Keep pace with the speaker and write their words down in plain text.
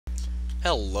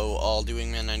Hello all,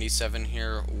 DWING97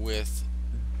 here with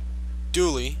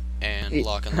Dooley and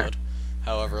Lock and Load.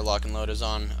 However, Lock and Load is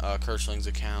on Kirchling's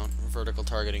account. Vertical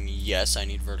targeting, yes, I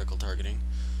need vertical targeting.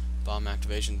 Bomb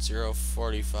activation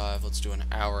 0:45. Let's do an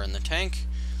hour in the tank.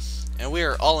 And we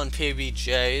are all in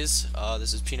PBJs.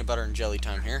 This is peanut butter and jelly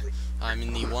time here. I'm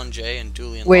in the 1J and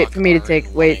Dooley and Wait Lock for me to are take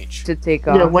in wait 1H. to take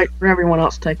off. Yeah, wait for everyone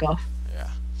else to take off. Yeah.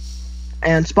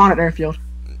 And spawn at airfield.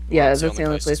 Yeah, Well, that's the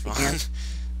only place to we can.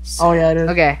 So, Oh yeah, it is.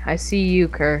 Okay, I see you,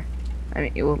 Kerr. I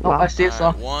mean, you Oh, I see it.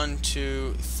 So 1,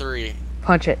 2, 3.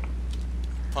 punch it.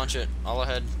 Punch it. All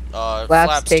ahead. Flaps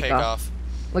Flaps take take off. off.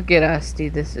 Look at us,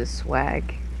 dude. This is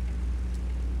swag.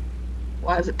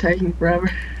 why is it taking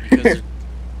forever? Because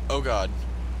oh god.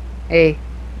 Hey,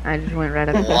 I just went right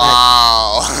up the back.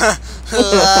 Wow.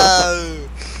 Hello.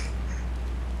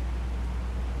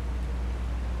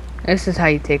 This is how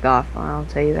you take off. I'll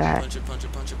tell you that. Punch it, punch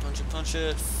it, punch it, punch it, punch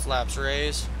it. Flaps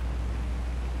raise.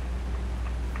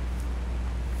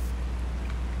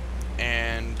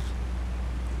 And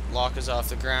Lock is off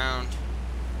the ground.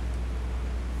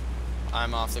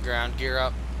 I'm off the ground. Gear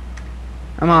up.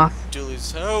 I'm off.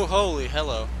 Dooley's. Oh, holy,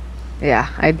 hello. Yeah,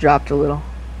 I dropped a little.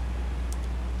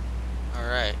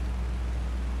 Alright.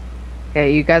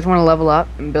 Okay, you guys want to level up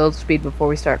and build speed before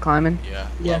we start climbing? Yeah,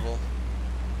 Yeah. level.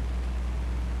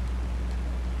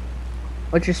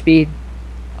 What's your speed?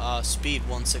 Speed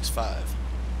 165.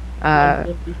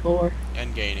 154.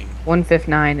 And gaining.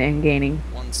 159 and gaining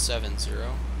 170.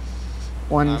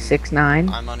 169.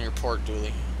 I'm on your port,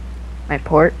 Dooley. My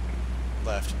port.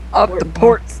 Left. Up Port the bump.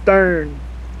 port stern.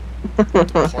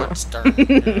 Port stern.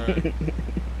 Alright.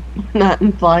 Not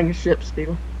in flying ship,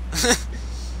 Steve.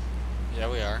 Yeah,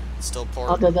 we are. Still port.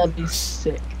 Although that'd be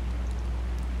sick.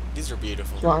 These are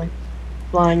beautiful.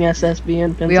 Flying SSB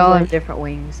in Pennsylvania. We all have different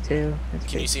wings too. That's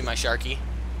Can you see my Sharky?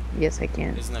 Yes, I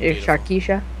can. Isn't that There's beautiful?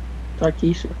 Sharkeisha.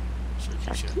 Tarkeisha.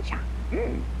 Sharky.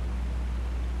 Mm.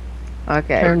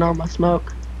 Okay. Turn on my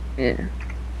smoke. Yeah.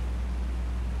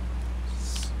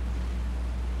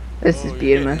 This is You're getting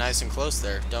beautiful. nice and close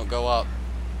there. Don't go up.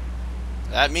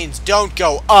 That means don't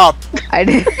go up. I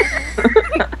did.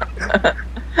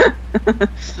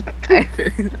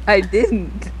 I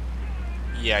didn't.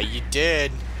 Yeah, you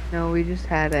did. No, we just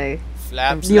had a.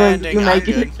 Flaps You landing. I'm make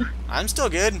good. it. I'm still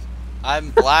good.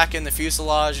 I'm black in the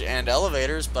fuselage and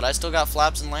elevators, but I still got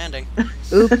flaps and landing.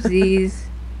 Oopsies.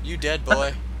 You dead,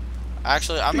 boy.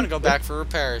 Actually, I'm gonna go back for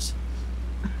repairs.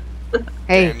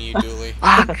 Hey, Damn you, Dooley.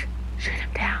 Lock. Shoot him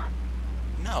down.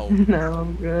 No. No,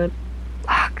 I'm good.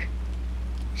 Lock.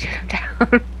 Shoot him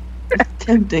down.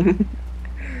 Tempting.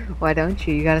 Why don't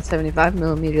you? You got a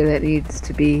 75mm that needs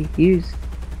to be used.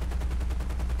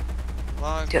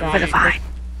 Lock Do it for the vine.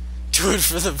 Do it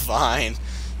for the vine.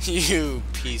 You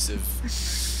piece of.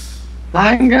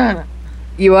 I'm gonna.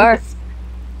 You are.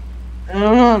 I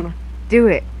don't know. Do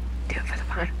it. Do it for the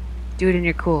vine. Do it in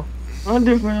your cool. I'll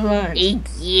do for the line. Hey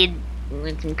kid,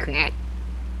 want some crack?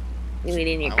 Do it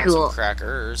in I your want cool. some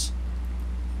crackers.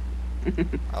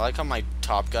 I like how my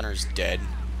Top Gunner's dead.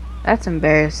 That's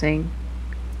embarrassing.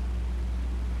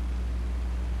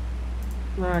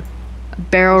 Alright. A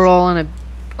barrel roll and a.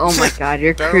 Oh my god,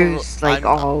 your Barrel crew's roll- like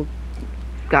I'm- all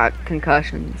got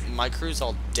concussions. My crew's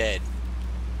all dead.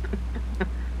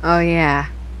 Oh yeah,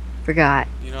 forgot.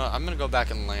 You know, I'm gonna go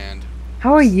back and land.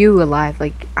 How are you alive?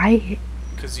 Like I.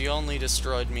 Because you only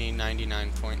destroyed me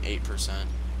 99.8%.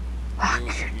 Lock, You,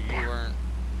 shoot him you down. weren't.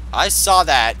 I saw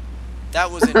that.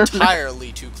 That was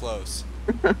entirely too close.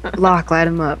 Lock, light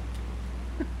him up.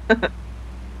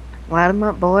 Light him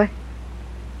up, boy.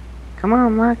 Come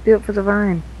on, Lock, do it for the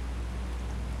vine.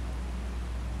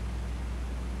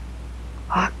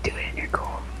 Lock, do it in your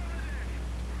cool.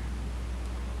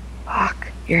 Lock,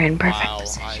 you're in perfect Wow,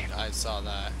 position. I saw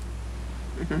that.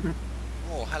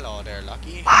 Oh, hello there,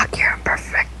 Lucky. Lock, you're in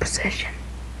perfect position.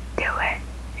 Do it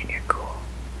in your cool.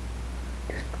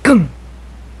 Just boom.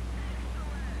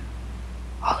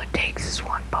 All it takes is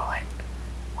one bullet.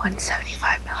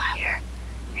 175mm.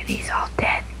 And he's all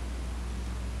dead.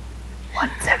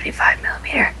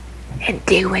 175mm. And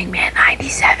DWING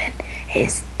 97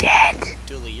 is dead.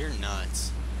 Dooley, you're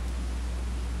nuts.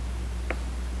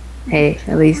 Hey,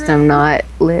 at least I'm not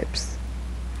lips.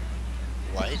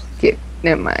 What?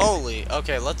 Never mind. Holy.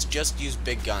 Okay, let's just use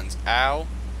big guns. Ow.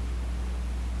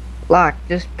 Lock,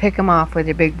 just pick him off with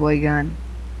your big boy gun.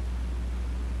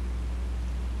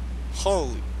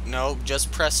 Holy. No,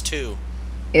 just press 2.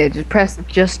 Yeah, just press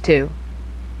just 2.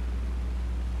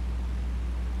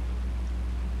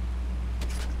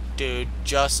 Dude,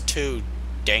 just 2.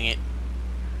 Dang it.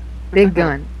 Big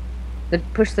gun.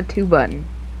 Push the 2 button.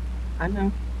 I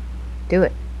know. Do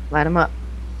it. Light him up.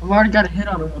 I've already got a hit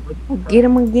on him. Get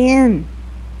him again.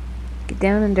 Get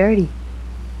down and dirty.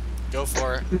 Go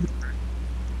for it.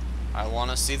 I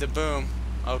want to see the boom.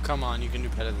 Oh, come on. You can do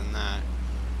better than that.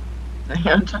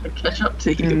 I'm trying to catch up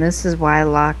to you. And this is why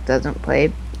Locke doesn't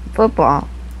play football.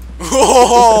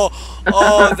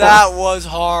 Oh, that was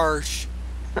harsh.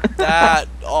 That,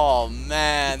 oh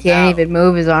man. He can't even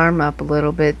move his arm up a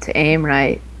little bit to aim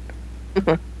right.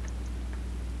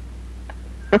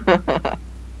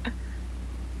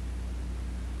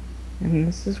 And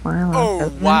this is why Locke Oh,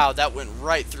 doesn't wow. That went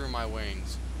right through my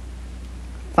wings.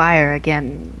 fire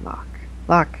again, Locke.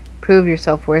 Locke, prove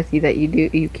yourself worthy that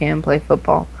you can play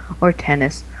football or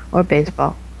tennis or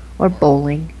baseball or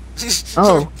bowling.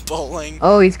 Oh. Bowling.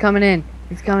 Oh, he's coming in.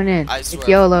 He's coming in. I It's swear.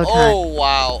 YOLO time. Oh,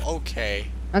 wow. Okay.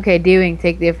 Okay, DWING,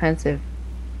 take the offensive.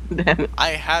 Damn it. I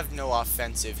have no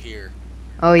offensive here.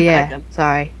 Oh yeah, Second.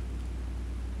 sorry.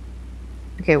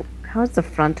 Okay, how is the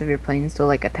front of your plane still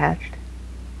like attached?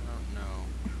 I don't know.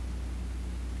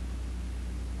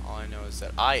 All I know is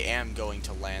that I am going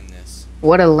to land this.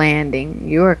 What a landing.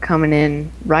 You are coming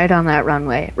in right on that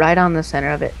runway, right on the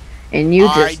center of it. And you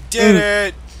just I did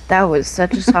it! That was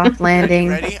such a soft landing.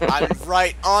 Ready? I'm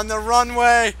right on the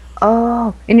runway!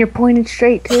 Oh, and you're pointed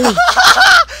straight too.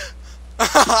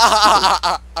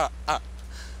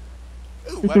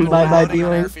 Ooh, weapon Bye-bye, loading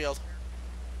on DWING. airfield.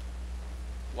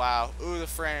 Wow. Ooh, the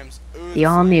frames. Ooh, The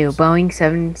all new flames.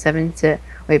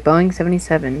 Boeing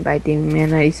 77 by DWING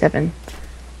 97.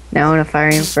 Now in a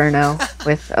fiery inferno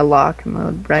with a lock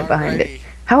mode right behind it. Alrighty.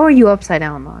 How are you upside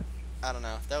down, Locke? I don't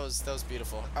know. That was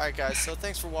beautiful. Alright guys, so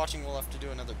thanks for watching. We'll have to do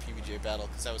another PBJ battle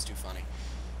because that was too funny.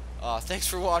 Thanks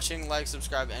for watching. Like,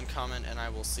 subscribe, and comment, and I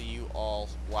will see you all.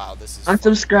 Wow, this is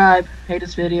Unsubscribe. Hate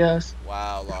his videos.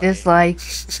 Wow, Lottie. Dislike.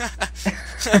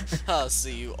 I'll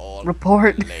see you all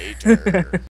Report. later.